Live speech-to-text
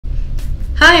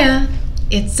Hiya,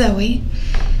 it's Zoe.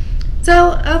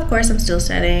 So, of course, I'm still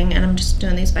studying and I'm just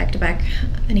doing these back to back.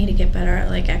 I need to get better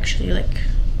at actually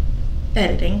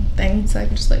editing things so I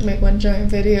can just make one giant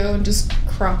video and just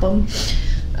crop them.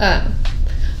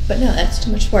 But no, that's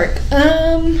too much work.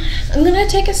 I'm gonna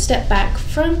take a step back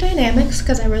from dynamics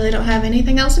because I really don't have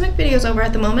anything else to make videos over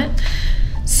at the moment.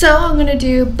 So I'm gonna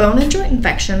do bone and joint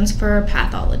infections for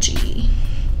pathology.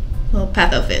 Well,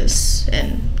 pathophys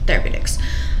and therapeutics.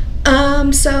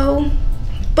 So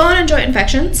bone and joint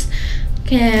infections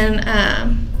can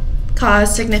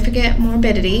cause significant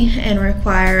morbidity and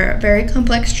require very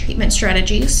complex treatment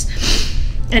strategies.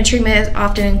 And treatment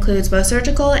often includes both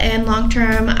surgical and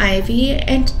long-term IV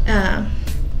and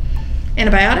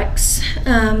antibiotics.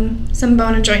 Some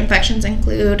bone and joint infections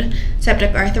include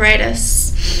septic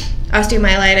arthritis,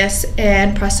 osteomyelitis,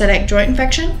 and prosthetic joint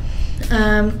infection.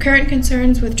 Current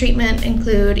concerns with treatment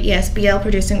include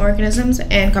ESBL-producing organisms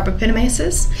and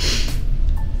carbapentamases.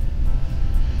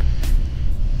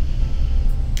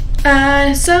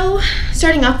 So,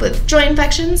 starting off with joint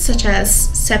infections such as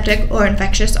septic or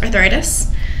infectious arthritis.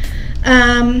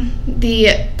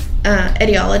 The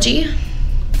etiology.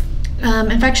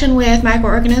 Infection with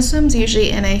microorganisms,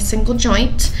 usually in a single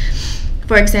joint.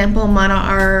 For example,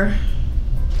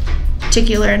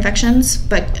 monoarticular infections,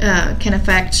 but can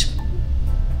affect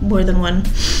more than one.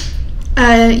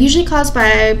 Usually caused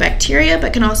by bacteria,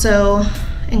 but can also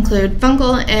include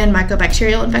fungal and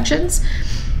mycobacterial infections.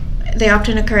 They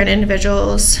often occur in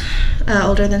individuals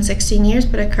older than 16 years,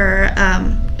 but occur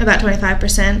about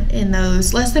 25% in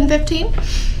those less than 15.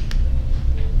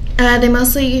 They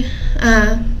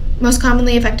most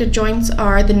commonly affected joints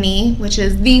are the knee, which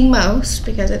is the most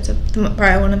because it's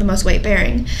probably one of the most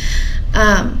weight-bearing,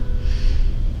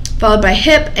 followed by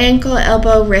hip, ankle,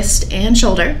 elbow, wrist, and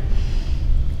shoulder.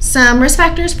 Some risk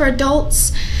factors for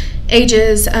adults,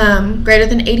 ages greater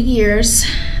than 80 years,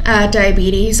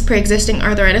 diabetes, pre-existing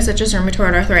arthritis such as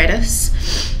rheumatoid arthritis,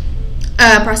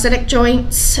 prosthetic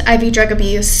joints, IV drug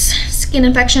abuse, skin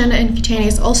infection and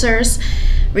cutaneous ulcers,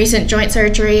 recent joint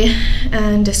surgery,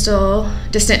 and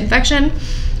distant infection,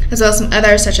 as well as some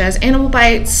others such as animal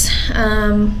bites,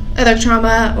 other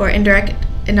trauma, or indirect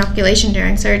inoculation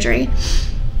during surgery.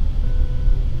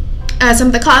 Some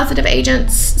of the causative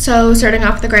agents, so starting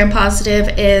off with the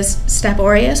gram-positive is Staph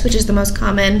aureus, which is the most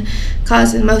common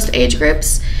cause in most age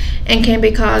groups and can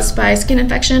be caused by skin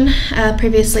infection,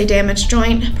 previously damaged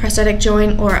joint, prosthetic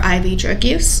joint, or IV drug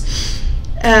use.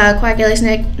 Coagulase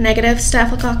negative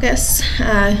staphylococcus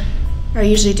are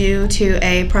usually due to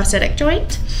a prosthetic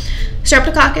joint.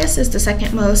 Streptococcus is the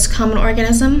second most common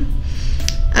organism.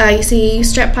 You see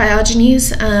strep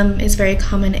pyogenes is very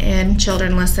common in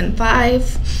children less than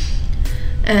 5.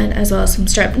 And as well as some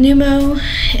strep pneumo,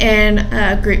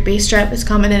 and group B strep is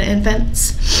common in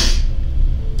infants.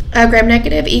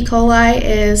 Gram-negative E. coli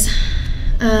is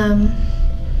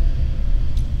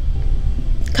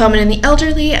common in the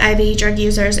elderly, IV drug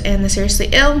users, and the seriously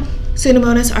ill.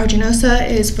 Pseudomonas aeruginosa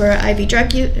is for IV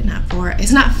drug use.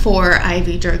 It's not for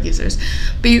IV drug users,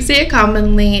 but you see it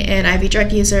commonly in IV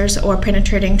drug users or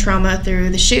penetrating trauma through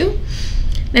the shoe.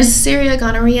 Neisseria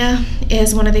gonorrhea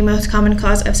is one of the most common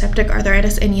cause of septic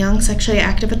arthritis in young sexually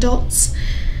active adults.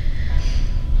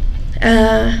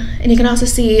 And you can also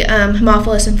see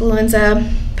Haemophilus influenza,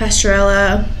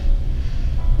 Pasteurella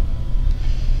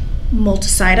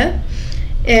multicida,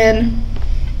 and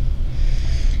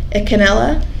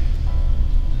Echinella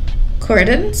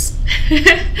cordens.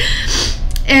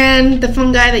 And the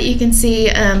fungi that you can see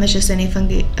is just any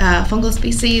fungal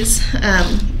species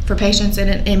for patients in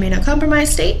an immunocompromised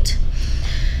state.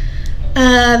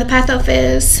 The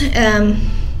pathophys,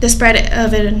 the spread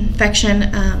of an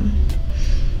infection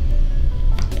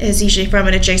is usually from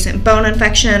an adjacent bone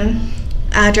infection,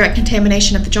 direct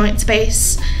contamination of the joint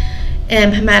space,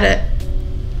 and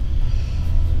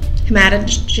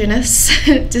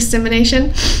hematogenous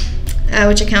dissemination,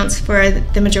 which accounts for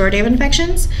the majority of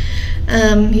infections.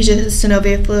 Usually the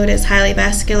synovial fluid is highly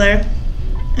vascular,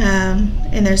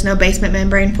 and there's no basement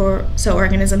membrane so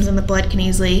organisms in the blood can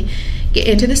easily get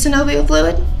into the synovial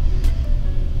fluid.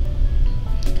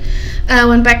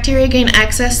 When bacteria gain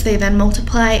access, they then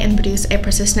multiply and produce a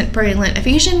persistent purulent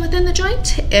effusion within the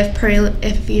joint. If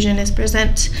effusion is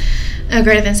present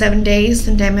greater than 7 days,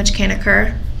 then damage can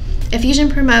occur. Effusion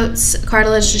promotes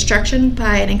cartilage destruction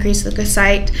by an increased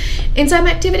leukocyte enzyme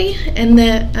activity, and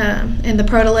the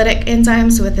proteolytic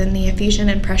enzymes within the effusion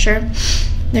and pressure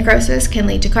necrosis can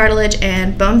lead to cartilage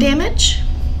and bone damage.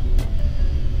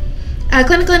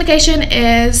 Clinical indication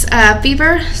is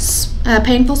fever,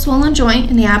 painful swollen joint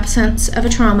in the absence of a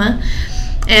trauma,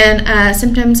 and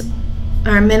symptoms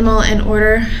are minimal in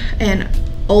order and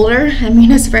older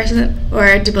immunosuppressant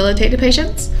or debilitated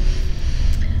patients.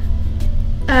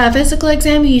 Physical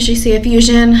exam, you usually see a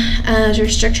fusion,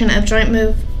 restriction of joint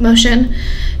motion,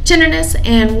 tenderness,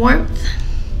 and warmth.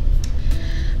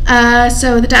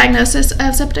 So the diagnosis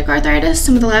of septic arthritis,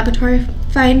 some of the laboratory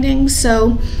findings.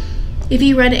 So if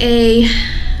you run a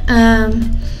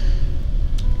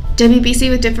WBC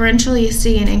with differential, you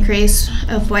see an increase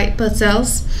of white blood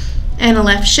cells and a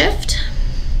left shift.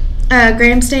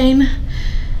 Gram stain,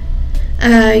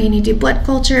 you need to do blood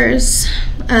cultures.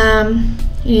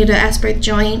 You need to aspirate the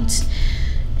joint,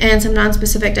 and some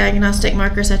non-specific diagnostic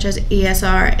markers such as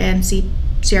ESR and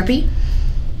CRP.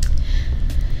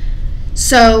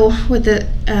 So with the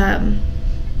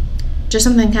just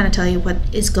something to kind of tell you what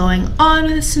is going on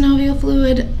with the synovial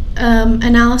fluid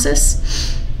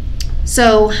analysis.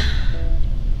 So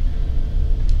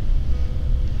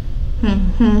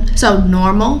so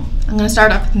normal. I'm going to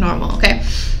start off with normal, okay?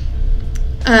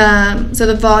 So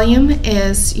the volume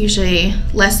is usually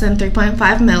less than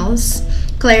 3.5 mils.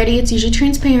 Clarity, it's usually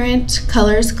transparent.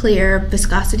 Color is clear.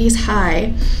 Viscosity is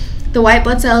high. The white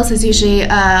blood cells is usually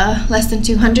less than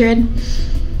 200.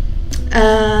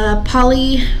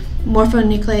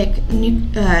 Polymorphonucleic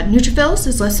neutrophils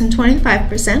is less than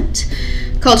 25%.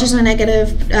 Cultures are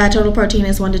negative. Total protein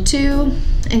is 1 to 2.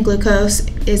 And glucose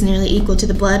is nearly equal to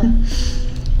the blood.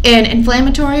 In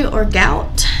inflammatory or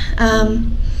gout,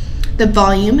 the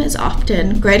volume is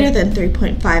often greater than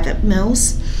 3.5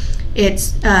 mils.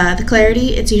 It's the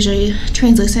clarity, it's usually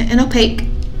translucent and opaque.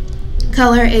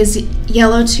 Color is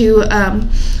yellow to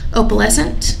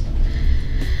opalescent.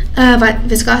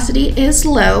 Viscosity is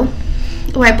low.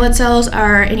 White blood cells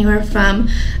are anywhere from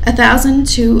 1,000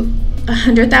 to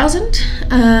 100,000.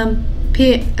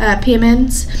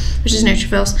 PMNs, which is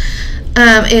neutrophils,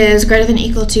 is greater than or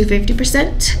equal to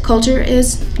 50%. Culture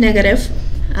is negative.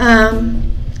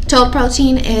 Total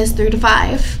protein is 3 to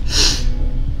 5.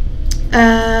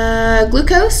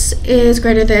 Glucose is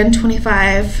greater than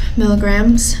 25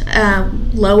 milligrams,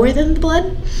 lower than the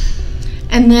blood.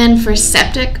 And then for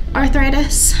septic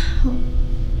arthritis,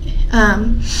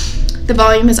 the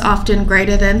volume is often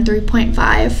greater than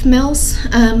 3.5 mils.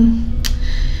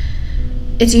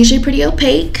 It's usually pretty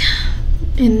opaque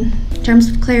in terms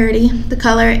of clarity. The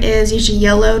color is usually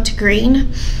yellow to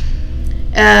green.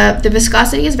 The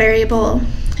viscosity is variable.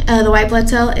 The white blood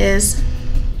cell is,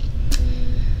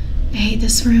 I hate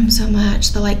this room so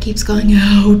much, the light keeps going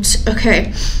out.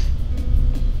 Okay,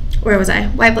 where was I?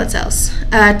 White blood cells,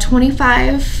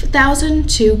 25,000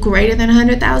 to greater than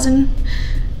 100,000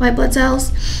 white blood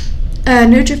cells.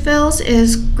 Neutrophils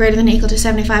is greater than or equal to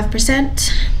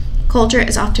 75%. Culture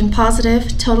is often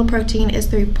positive. Total protein is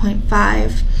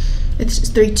 3.5. It's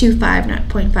 325, not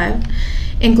 0.5.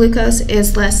 And glucose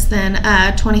is less than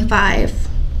 25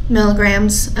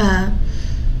 milligrams,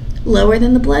 lower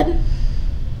than the blood.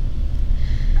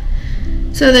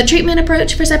 So the treatment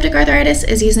approach for septic arthritis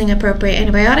is using appropriate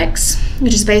antibiotics,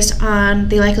 which is based on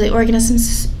the likely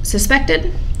organisms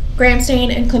suspected, gram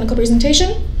stain, and clinical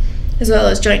presentation, as well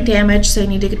as joint damage. So you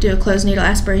need to do a closed needle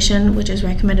aspiration, which is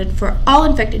recommended for all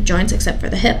infected joints except for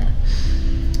the hip.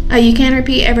 You can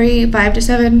repeat every 5 to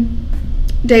 7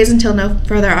 days until no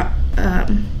further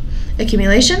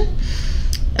accumulation.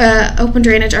 Open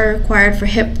drainage are required for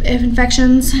hip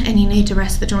infections, and you need to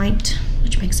rest the joint,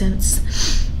 which makes sense.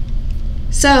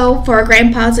 So for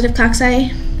gram-positive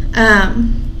cocci,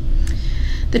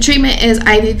 the treatment is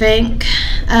IV Vanc,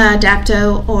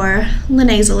 Dapto, or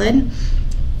linezolid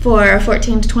for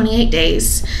 14 to 28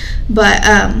 days. But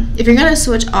if you're going to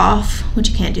switch off, which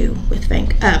you can't do with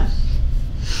Vanc,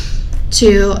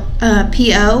 to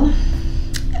PO,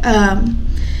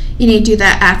 you need to do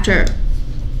that after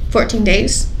 14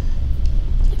 days.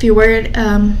 If you're worried,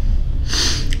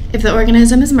 if the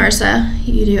organism is MRSA,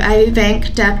 you do IV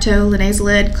Vanc, Dapto,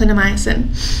 linezolid, clindamycin,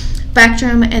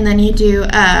 Bactrim, and then you do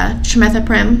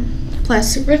trimethoprim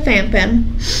plus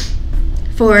rifampin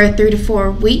for 3 to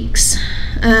 4 weeks.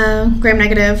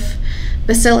 Gram-negative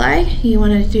bacilli, you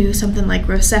want to do something like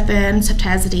rocephin,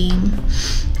 ceftazidime,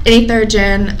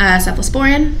 aetherigen,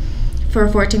 cephalosporin for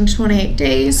 14 to 28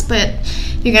 days. But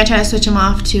if you're going to try to switch them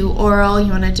off to oral,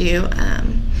 you want to do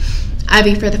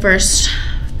IV for the first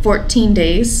 14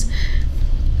 days.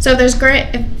 So if there's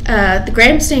the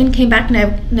gram stain came back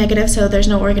negative, so there's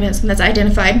no organism that's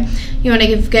identified, you want to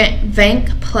give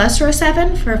Vanc plus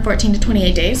rocephin for 14 to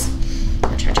 28 days.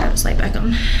 I'll try to turn this light back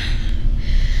on.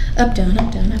 Up, down,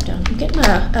 up, down, up, down. I'm getting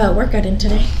my workout in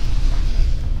today.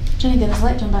 Trying to get this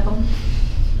light turned back on.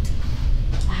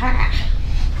 Aha.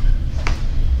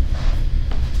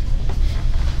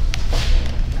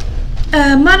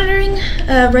 Monitoring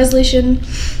resolution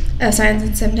signs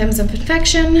and symptoms of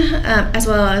infection, as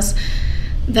well as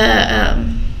the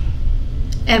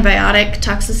antibiotic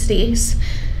toxicities.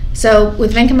 So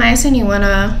with vancomycin, you want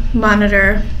to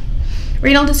monitor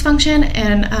renal dysfunction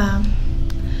and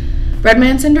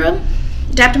Bredman syndrome.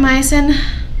 Daptomycin,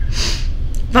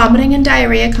 vomiting and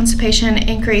diarrhea, constipation,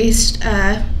 increased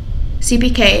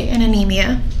CPK, and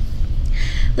anemia.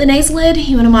 Linezolid,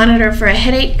 you want to monitor for a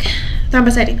headache,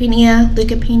 thrombocytopenia,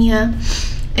 leukopenia,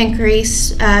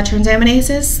 increased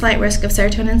transaminases, slight risk of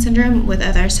serotonin syndrome with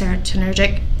other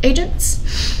serotonergic agents.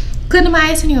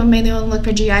 Clindamycin, you mainly want to look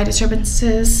for GI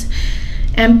disturbances.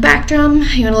 And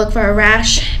Bactrim, you want to look for a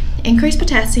rash, increased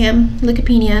potassium,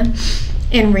 leukopenia,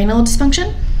 and renal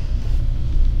dysfunction.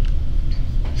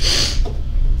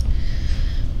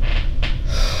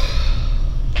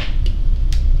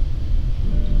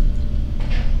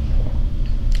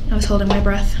 I was holding my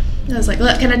breath. I was like,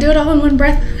 look, can I do it all in one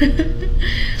breath?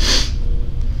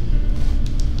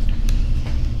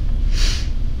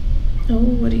 Oh,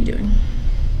 what are you doing?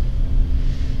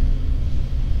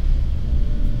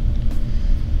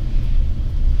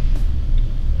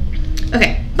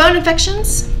 Okay, bone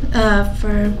infections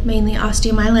for mainly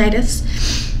osteomyelitis.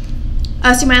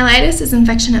 Osteomyelitis is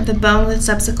infection of the bone with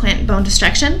subsequent bone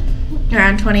destruction,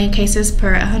 around 20 cases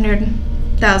per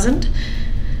 100,000.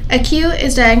 Acute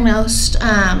is diagnosed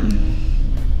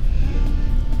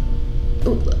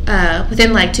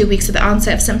within like 2 weeks of the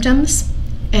onset of symptoms,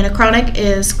 and a chronic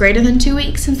is greater than 2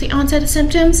 weeks since the onset of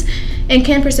symptoms and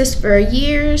can persist for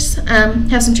years,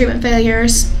 have some treatment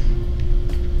failures,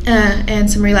 and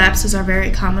some relapses are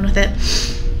very common with it.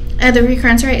 The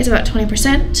recurrence rate is about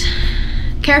 20%.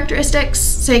 Characteristics,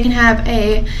 so you can have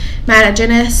a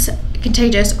myotogenous,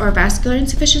 contagious, or vascular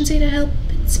insufficiency to help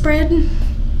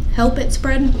it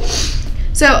spread.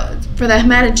 So for the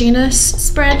hematogenous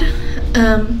spread,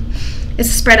 it's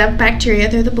a spread of bacteria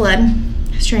through the blood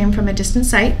stream from a distant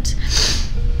site.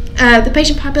 The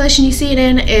patient population you see it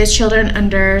in is children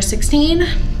under 16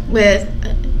 with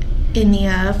in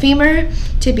the femur,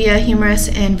 tibia, humerus,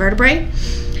 and vertebrae.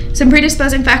 Some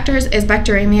predisposing factors is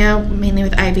bacteremia, mainly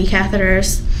with IV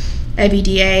catheters,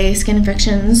 IVDA, skin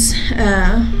infections,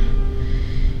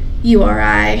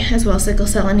 URI, as well as sickle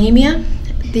cell anemia.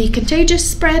 The contagious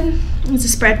spread is a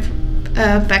spread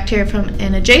of bacteria from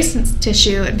an adjacent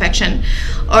tissue infection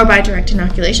or by direct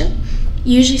inoculation.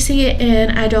 You usually see it in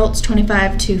adults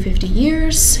 25 to 50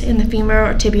 years in the femur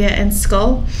or tibia and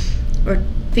skull, or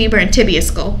femur and tibia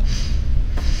skull.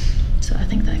 So I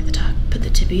think like the top, put the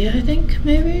tibia, I think,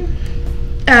 maybe.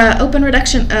 Open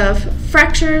reduction of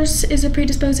fractures is a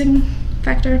predisposing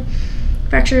factor.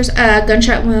 Fractures,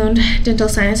 gunshot wound, dental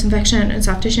sinus infection, and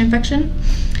soft tissue infection.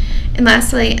 And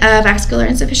lastly, vascular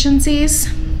insufficiencies,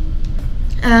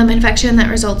 infection that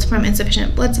results from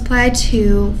insufficient blood supply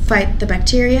to fight the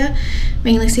bacteria.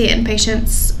 Mainly see it in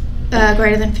patients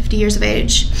greater than 50 years of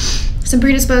age. Some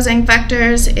predisposing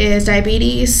factors is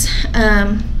diabetes,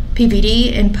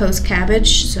 PVD, and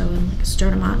post-cabbage, so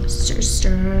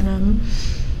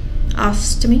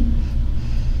sternostomy.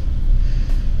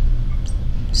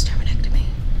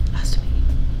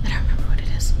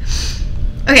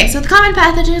 Okay, so the common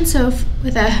pathogens, so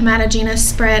with a hematogenous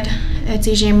spread, it's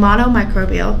usually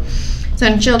monomicrobial. So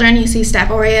in children, you see Staph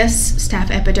aureus, Staph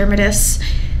epidermidis,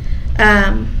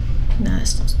 no,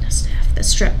 that's not Staph,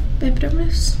 that's Strep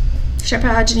epidermidis, Strep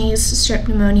pyogenes, Strep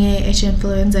pneumoniae, H.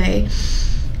 influenzae,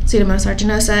 Pseudomonas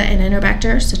aeruginosa, and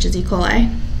Enterobacter, such as E. coli.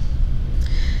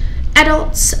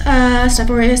 Adults, Staph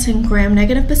aureus and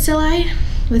gram-negative bacilli.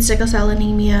 With sickle cell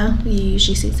anemia, we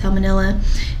usually see Salmonella,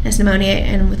 and pneumonia,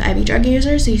 and with IV drug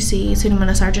users, you see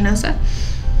Pseudomonas aeruginosa.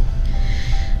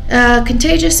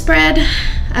 Contagious spread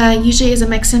usually is a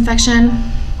mixed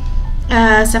infection.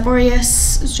 Staph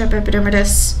aureus, Strep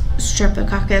epidermidis,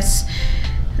 Streptococcus,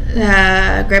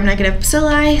 gram-negative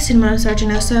bacilli, Pseudomonas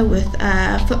aeruginosa with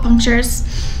foot punctures,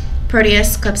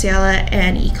 Proteus, Klebsiella,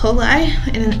 and E. coli,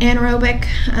 and anaerobic,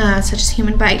 such as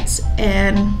human bites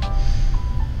and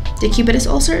decubitus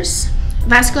ulcers.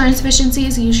 Vascular insufficiency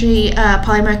is usually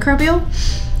polymicrobial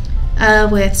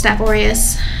with Staph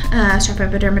aureus, Strep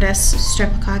epidermidis,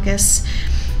 Streptococcus,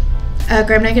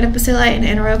 gram-negative bacilli, and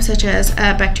anaerobe such as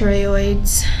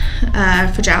Bacteroides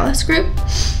fragilis group.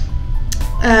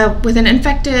 With an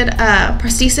infected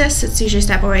prosthesis, it's usually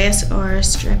Staph aureus or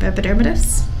Strep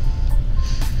epidermidis.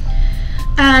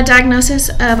 Diagnosis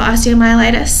of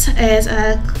osteomyelitis is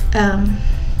a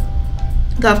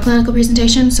go of clinical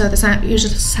presentation, so the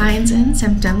usual signs and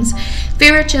symptoms: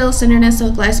 fever, chills, tenderness,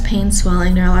 localized pain,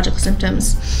 swelling, neurological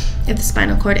symptoms if the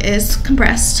spinal cord is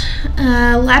compressed.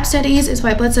 Lab studies is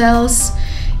white blood cells,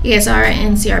 ESR,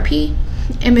 and CRP.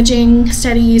 Imaging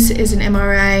studies is an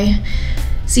MRI,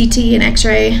 CT, and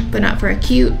X-ray, but not for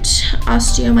acute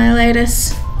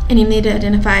osteomyelitis. And you need to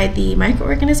identify the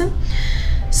microorganism.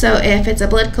 So if it's a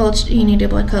blood culture, you need a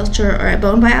blood culture or a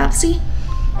bone biopsy.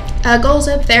 Goals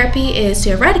of therapy is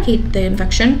to eradicate the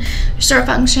infection, restore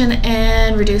function,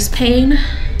 and reduce pain.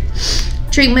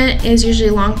 Treatment is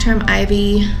usually long-term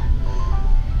IV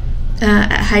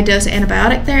high-dose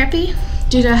antibiotic therapy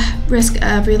due to risk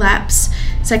of relapse,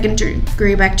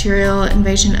 second-degree bacterial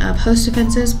invasion of host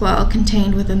defenses while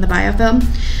contained within the biofilm.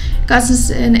 Causes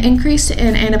an increase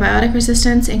in antibiotic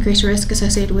resistance, increased risk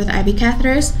associated with IV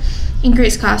catheters,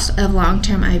 increased cost of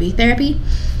long-term IV therapy.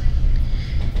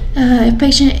 If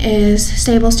patient is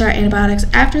stable, start antibiotics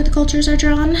after the cultures are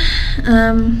drawn.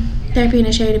 Therapy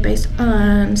initiated based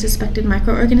on suspected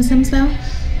microorganisms, though.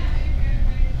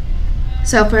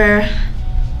 So for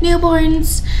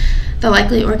newborns, the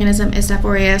likely organism is Staph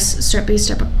aureus,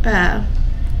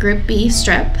 group B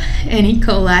strep, and E.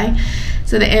 coli.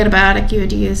 So the antibiotic you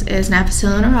would use is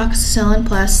ampicillin or oxacillin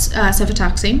plus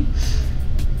cefotaxime.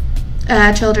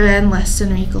 Children less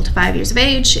than or equal to 5 years of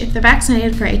age. If they're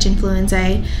vaccinated for H.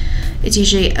 influenzae, it's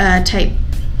usually type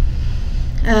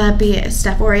B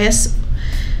Staph aureus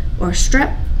or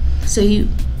strep. So you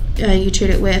treat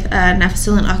it with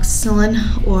ampicillin,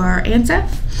 oxacillin, or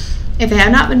Ancef. If they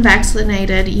have not been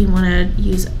vaccinated, you want to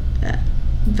use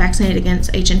vaccinate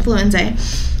against H. influenzae.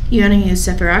 You want to use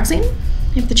cefuroxime.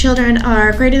 If the children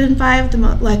are greater than 5, the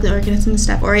most likely organism is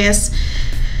Staph aureus.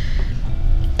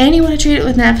 And you want to treat it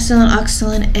with ampicillin,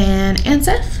 oxacillin, and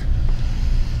Ancef.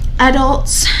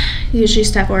 Adults, usually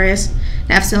Staph aureus,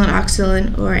 ampicillin,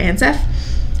 oxacillin, or Ancef.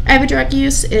 IV drug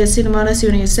use is Pseudomonas. You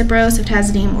want to use Cipro,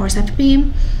 ceftazidime, or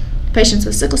cefepime. Patients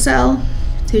with sickle cell,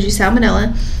 it's usually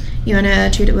salmonella. You want to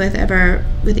treat it with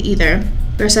either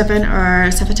Versifen or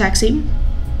cefotaxime.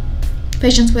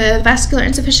 Patients with vascular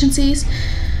insufficiencies,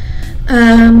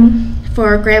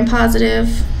 for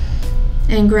gram-positive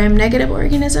and gram-negative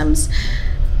organisms,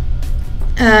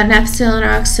 ampicillin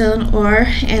or oxacillin or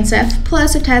Ancef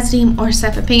plus ceftazidime or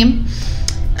cefepime.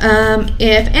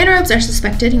 If anaerobes are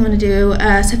suspected, you want to do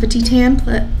cefotetan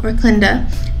or Clinda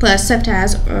plus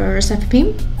ceftaz or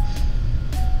cefepime.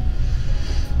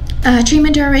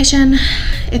 Treatment duration,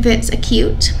 if it's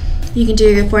acute, you can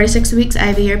do 4 to 6 weeks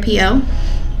IV or PO,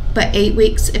 but 8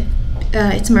 weeks if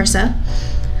it's MRSA.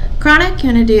 Chronic,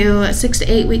 you want to do 6 to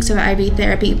 8 weeks of IV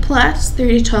therapy plus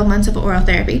 3 to 12 months of oral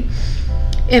therapy.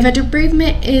 If a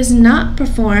debridement is not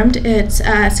performed, it's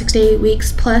 6 to 8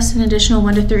 weeks plus an additional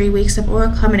 1 to 3 weeks of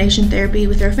oral combination therapy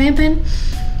with rifampin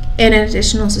and an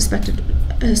additional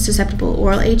susceptible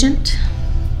oral agent.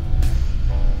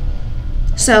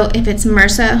 So if it's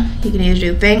MRSA, you can either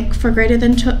do Vanc for greater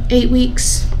than 8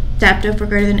 weeks, Dapto for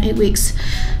greater than 8 weeks,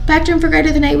 Bactrim for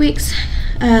greater than 8 weeks,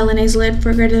 linezolid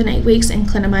for greater than 8 weeks, and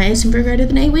clindamycin for greater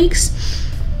than 8 weeks.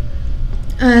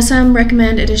 Some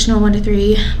recommend additional 1 to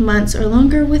 3 months or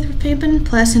longer with rifampin,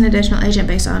 plus an additional agent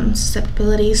based on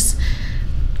susceptibilities.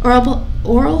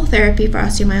 Oral therapy for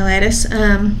osteomyelitis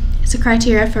is a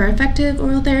criteria for effective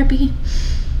oral therapy,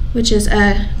 which is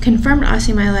a confirmed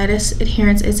osteomyelitis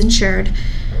adherence is ensured.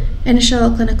 Initial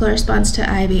clinical response to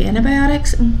IV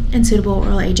antibiotics and suitable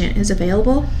oral agent is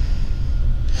available.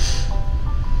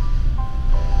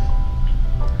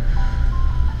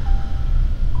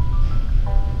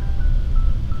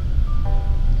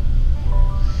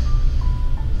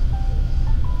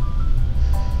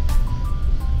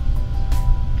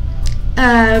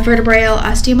 Vertebral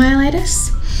osteomyelitis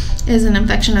is an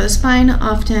infection of the spine,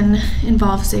 often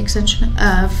involves the extension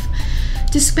of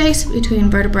disc space between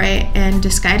vertebrae and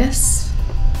discitis.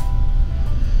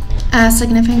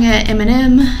 Significant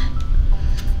M&M.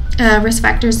 Risk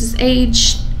factors is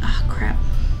age,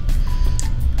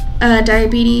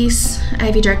 diabetes,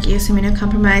 IV drug use,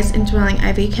 immunocompromised, indwelling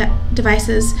IV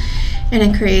devices, and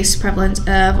increased prevalence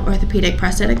of orthopedic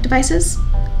prosthetic devices.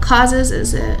 Causes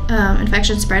is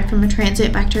infection spread from a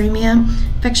transient bacteremia,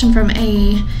 infection from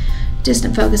a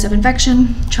distant focus of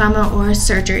infection, trauma, or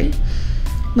surgery.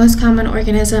 Most common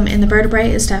organism in the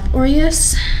vertebrae is Staph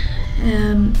aureus.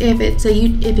 If it's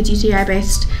UTI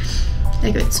based,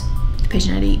 like if it's the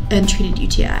patient had an untreated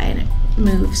UTI and it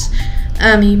moves,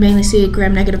 you mainly see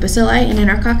gram-negative bacilli and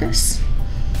enterococcus.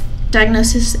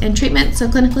 Diagnosis and treatment. So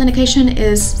clinical indication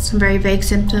is some very vague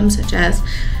symptoms such as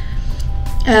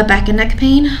back and neck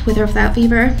pain with or without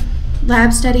fever.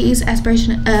 Lab studies,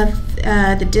 aspiration of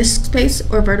the disc space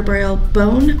or vertebral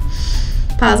bone,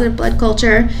 positive blood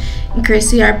culture,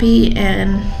 increased CRP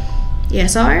and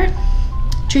ESR.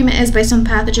 Treatment is based on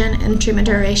pathogen and treatment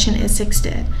duration is 6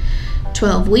 to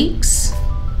 12 weeks.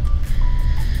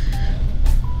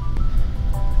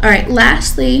 All right,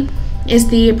 lastly is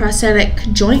the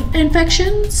prosthetic joint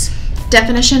infections.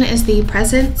 Definition is the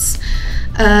presence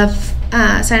of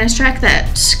sinus tract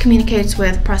that communicates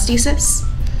with prosthesis.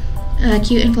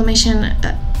 Acute inflammation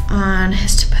on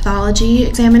histopathology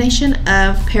examination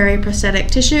of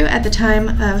periprosthetic tissue at the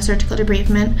time of surgical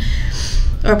debridement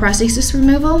or prosthesis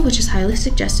removal, which is highly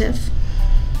suggestive.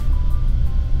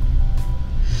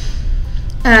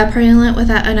 Prevalent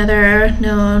without another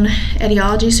known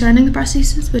etiology surrounding the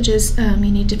prosthesis, which is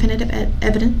you need definitive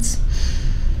evidence.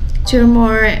 2 or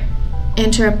more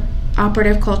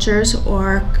intraoperative cultures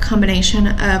or combination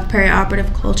of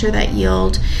perioperative culture that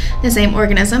yield the same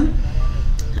organism.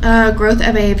 Growth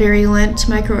of a virulent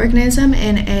microorganism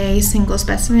in a single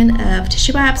specimen of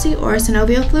tissue biopsy or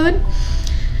synovial fluid.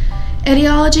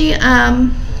 Etiology,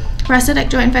 prosthetic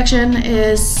joint infection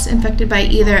is infected by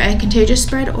either a contagious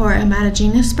spread or a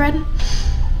metagenous spread.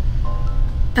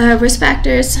 Risk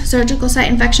factors, surgical site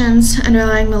infections,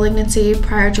 underlying malignancy,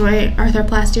 prior joint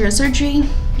arthroplasty or surgery,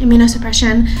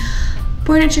 immunosuppression,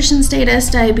 poor nutrition status,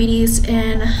 diabetes,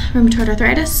 and rheumatoid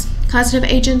arthritis. Causative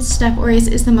agents, Staph aureus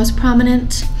is the most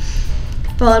prominent,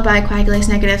 followed by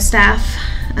coagulase-negative staph,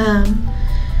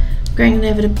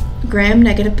 gram-negative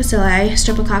bacilli,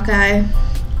 streptococci,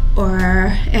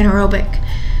 or anaerobic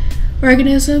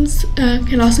organisms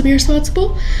can also be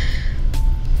responsible.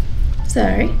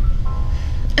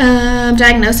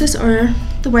 Diagnosis or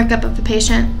the workup of the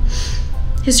patient.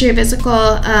 History of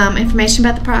physical information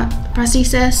about the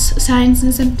prosthesis, signs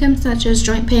and symptoms such as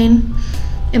joint pain,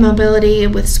 immobility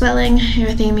with swelling,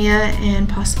 erythema, and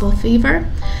possible fever.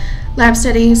 Lab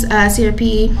studies,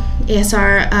 CRP,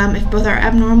 ASR, if both are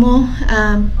abnormal,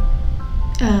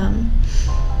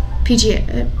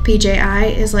 PJI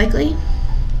is likely.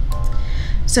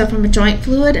 So from a joint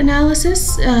fluid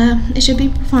analysis, it should be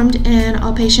performed in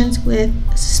all patients with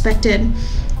suspected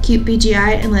acute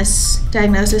PJI unless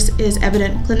diagnosis is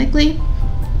evident clinically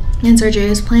and surgery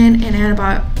is planned and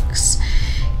antibiotics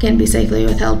can be safely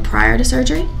withheld prior to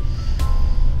surgery.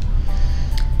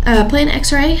 Plain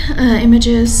X-ray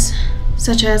images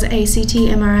such as a CT,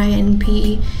 MRI, and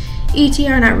PET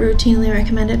are not routinely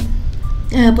recommended.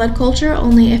 Blood culture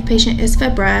only if patient is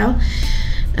febrile,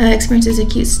 experiences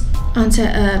acute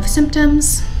onset of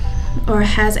symptoms, or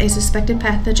has a suspected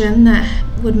pathogen that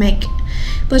would make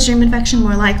bloodstream infection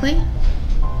more likely.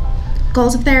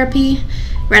 Goals of therapy: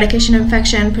 eradication of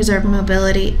infection, preserve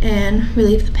mobility, and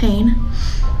relieve the pain.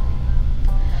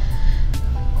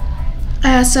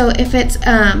 So if it's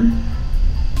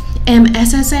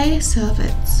MSSA, so if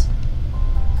it's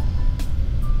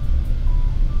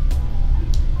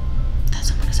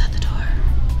someone is at the door.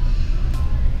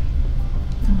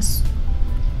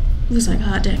 It was like,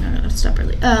 oh dang, I'm gonna stop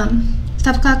early.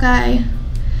 Staphylococci,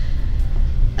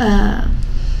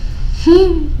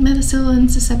 methicillin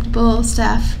susceptible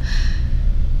Staph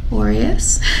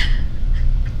aureus.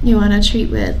 You want to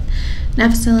treat with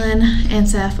nafcillin,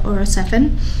 Ansef, or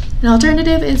Rocephin. An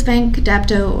alternative is Vanc,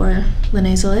 Dapto, or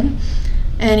linezolid,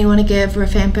 and you want to give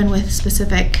rifampin with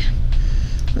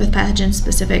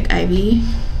pathogen-specific IV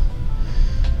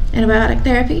antibiotic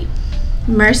therapy.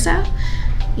 MRSA,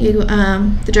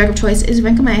 the drug of choice is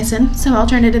vancomycin. Some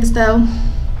alternatives, though,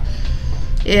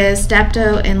 is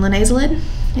Dapto and linezolid,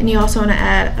 and you also want to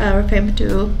add rifampin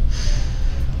to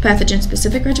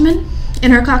pathogen-specific regimen.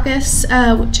 Enterococcus,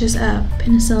 which is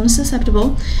penicillin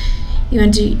susceptible, you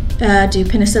want to do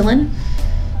penicillin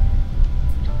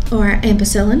or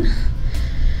ampicillin.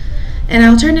 An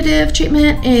alternative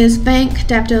treatment is Vanc,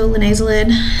 Dapto,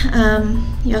 linezolid.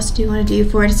 You also do want to do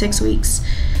 4 to 6 weeks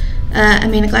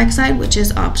aminoglycoside, which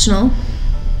is optional.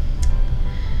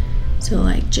 So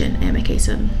like gin,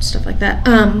 amikacin, stuff like that.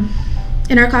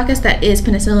 Enterococcus that is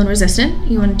penicillin resistant,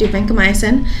 you want to do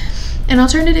vancomycin. An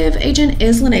alternative agent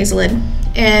is linezolid,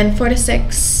 and 4 to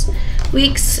 6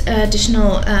 weeks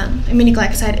additional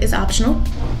aminoglycoside is optional.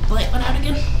 The light went out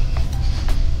again.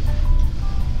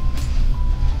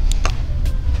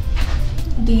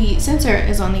 The sensor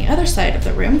is on the other side of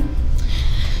the room,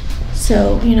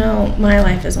 so you know my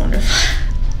life is wonderful.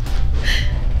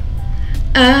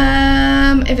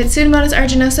 If it's Pseudomonas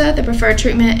aeruginosa, the preferred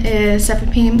treatment is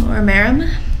cefepime or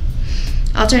Marum.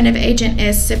 Alternative agent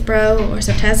is Cipro or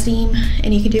ceftazidime,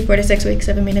 and you can do 4 to 6 weeks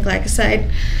of aminoglycoside.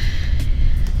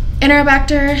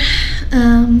 Enterobacter,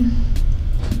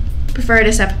 preferred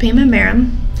is cefepime and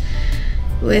Marum,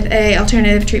 with a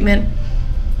alternative treatment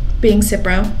being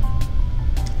Cipro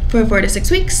for 4 to 6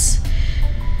 weeks.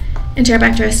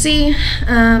 Enterobacter SC,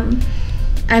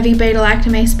 IV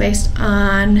beta-lactamase based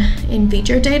on in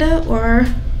vitro data, or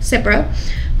Cipro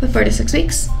for 4 to 6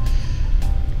 weeks.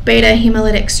 Beta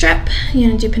hemolytic strep, you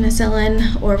want to do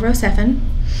penicillin or Rocephin.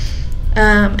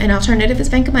 An alternative is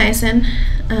vancomycin.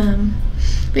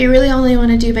 But you really only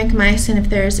want to do vancomycin if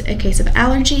there's a case of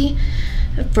allergy.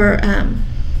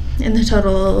 And the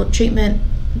total treatment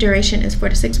duration is 4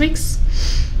 to 6 weeks.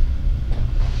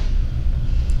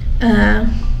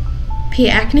 P.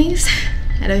 acnes.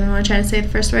 I don't even want to try to say the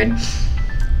first word.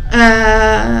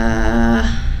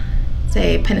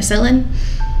 Say penicillin.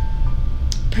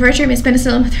 Preferred treatment is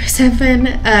penicillin with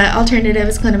rifampin. Alternative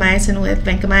is clindamycin with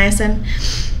vancomycin.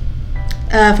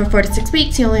 For 4 to 6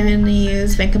 weeks, you only want to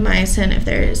use vancomycin if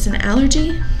there's an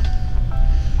allergy.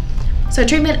 So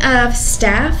treatment of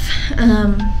staph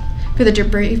for the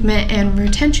debridement and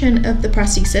retention of the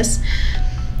prosthesis.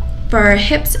 For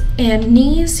hips and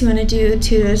knees, you want to do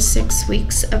 2 to 6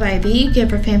 weeks of IV. Give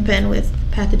rifampin with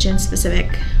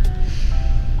pathogen-specific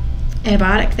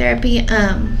antibiotic therapy.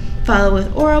 Follow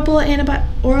with oral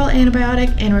antibiotic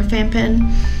and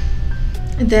rifampin.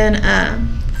 And then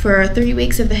for 3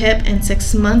 weeks of the hip and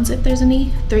 6 months if there's a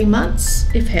knee. 3 months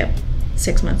if hip,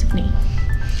 6 months if knee.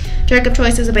 Drug of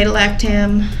choice is a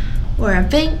beta-lactam or a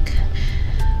Vanc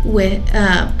with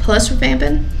plus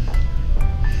rifampin.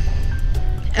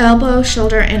 Elbow,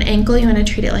 shoulder, and ankle, you want to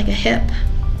treat it like a hip.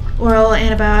 Oral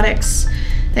antibiotics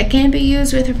that can be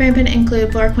used with rifampin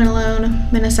include fluoroquinolone,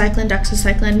 minocycline,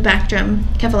 doxycycline, Bactrim,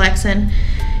 cefalexin,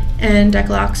 and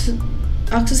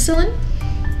dicyclocxacillin.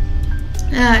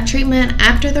 Treatment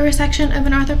after the resection of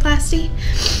an arthroplasty.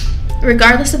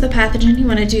 Regardless of the pathogen, you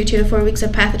want to do 2 to 4 weeks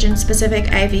of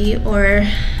pathogen-specific IV or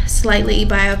slightly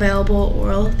bioavailable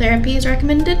oral therapy is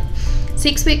recommended.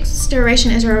 6 weeks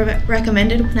duration is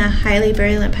recommended when a highly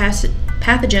virulent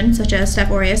pathogen, such as Staph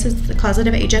aureus, is the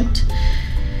causative agent.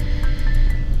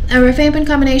 A rifampin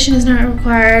combination is not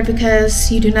required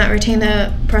because you do not retain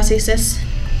the prosthesis.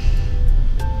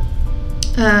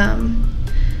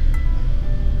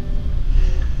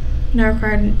 Not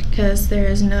required because there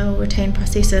is no retained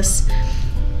prosthesis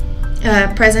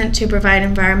present to provide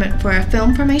environment for a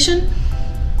film formation.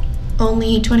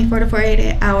 Only 24 to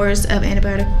 48 hours of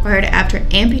antibiotic required after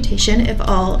amputation if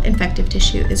all infective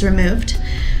tissue is removed.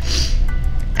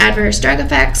 Adverse drug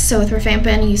effects. So with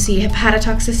rifampin, you see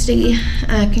hepatotoxicity,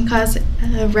 can cause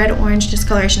a red-orange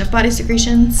discoloration of body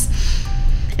secretions.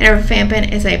 And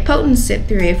rifampin is a potent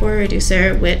CYP3A4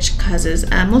 reducer, which causes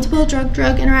multiple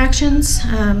drug-drug interactions,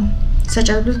 such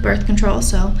as with birth control.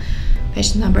 So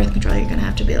patients on birth control, you're going to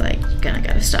have to be like, you're going to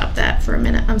got to stop that for a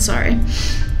minute. I'm sorry.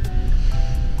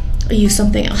 Use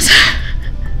something else.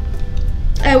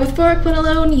 With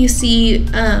fluoroquinolone, you see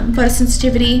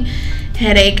photosensitivity,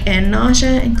 headache, and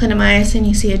nausea. And clindamycin,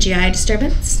 you see a GI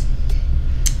disturbance.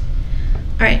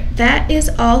 Alright, that is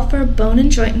all for bone and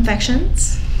joint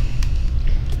infections.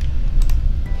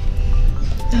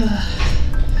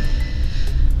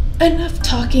 Enough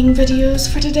talking videos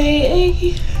for today,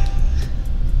 eh?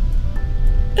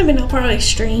 I mean, I'll probably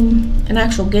stream an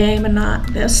actual game and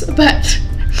not this, but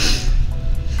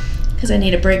because I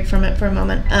need a break from it for a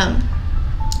moment.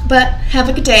 But have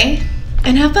a good day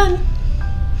and have fun.